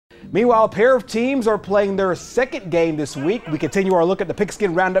Meanwhile, a pair of teams are playing their second game this week. We continue our look at the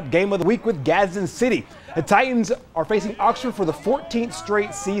Pigskin Roundup Game of the Week with Gadsden City. The Titans are facing Oxford for the 14th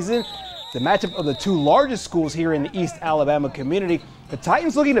straight season. The matchup of the two largest schools here in the East Alabama community. The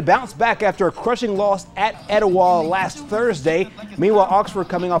Titans looking to bounce back after a crushing loss at Etowah last Thursday. Meanwhile, Oxford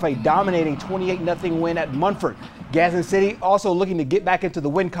coming off a dominating 28-0 win at Munford. Gadsden City also looking to get back into the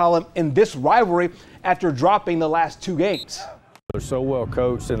win column in this rivalry after dropping the last two games. They're so well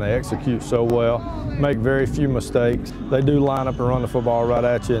coached and they execute so well, make very few mistakes. They do line up and run the football right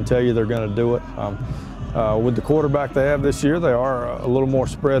at you and tell you they're going to do it. With the quarterback they have this year, they are a little more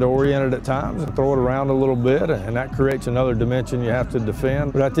spread oriented at times and throw it around a little bit, and that creates another dimension you have to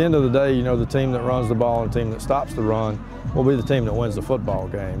defend. But at the end of the day, you know, the team that runs the ball and the team that stops the run will be the team that wins the football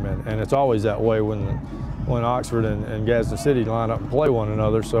game. And it's always that way when Oxford and Gadsden City line up and play one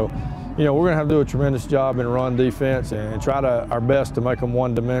another. So, you know, we're going to have to do a tremendous job in run defense and try our best to make them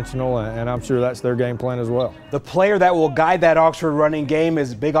one-dimensional, and I'm sure that's their game plan as well. The player that will guide that Oxford running game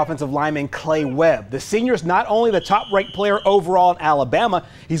is big offensive lineman Clay Webb. The senior is not only the top-ranked player overall in Alabama,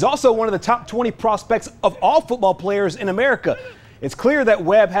 he's also one of the top 20 prospects of all football players in America. It's clear that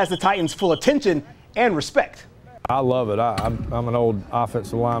Webb has the Titans' full attention and respect. I love it. I'm an old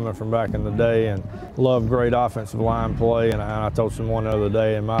offensive lineman from back in the day and love great offensive line play. And I told someone the other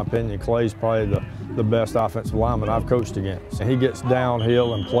day, in my opinion, Clay's probably the best offensive lineman I've coached against. And he gets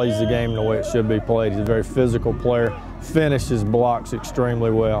downhill and plays the game the way it should be played. He's a very physical player, finishes blocks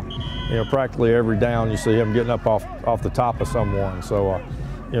extremely well. You know, practically every down you see him getting up off the top of someone. So,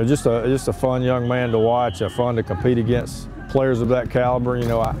 you know, just a fun young man to watch, fun to compete against players of that caliber. You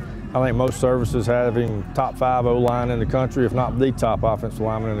know, I think most services having top 5 O-line in the country, if not the top offensive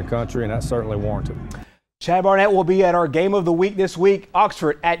lineman in the country, and that's certainly warranted. Chad Barnett will be at our game of the week this week.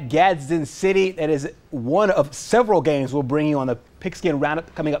 Oxford at Gadsden City. That is one of several games we'll bring you on the Pigskin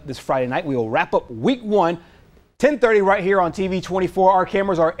Roundup coming up this Friday night. We will wrap up week 1, 10:30 right here on TV 24. Our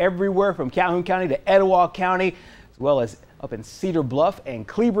cameras are everywhere from Calhoun County to Etowah County, as well as up in Cedar Bluff and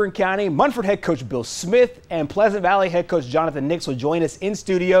Cleburne County. Munford head coach Bill Smith and Pleasant Valley head coach Jonathan Nix will join us in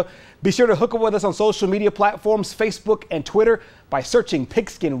studio. Be sure to hook up with us on social media platforms, Facebook and Twitter, by searching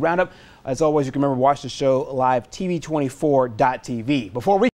Pigskin Roundup. As always, you can remember watch the show live, TV24.tv. Before we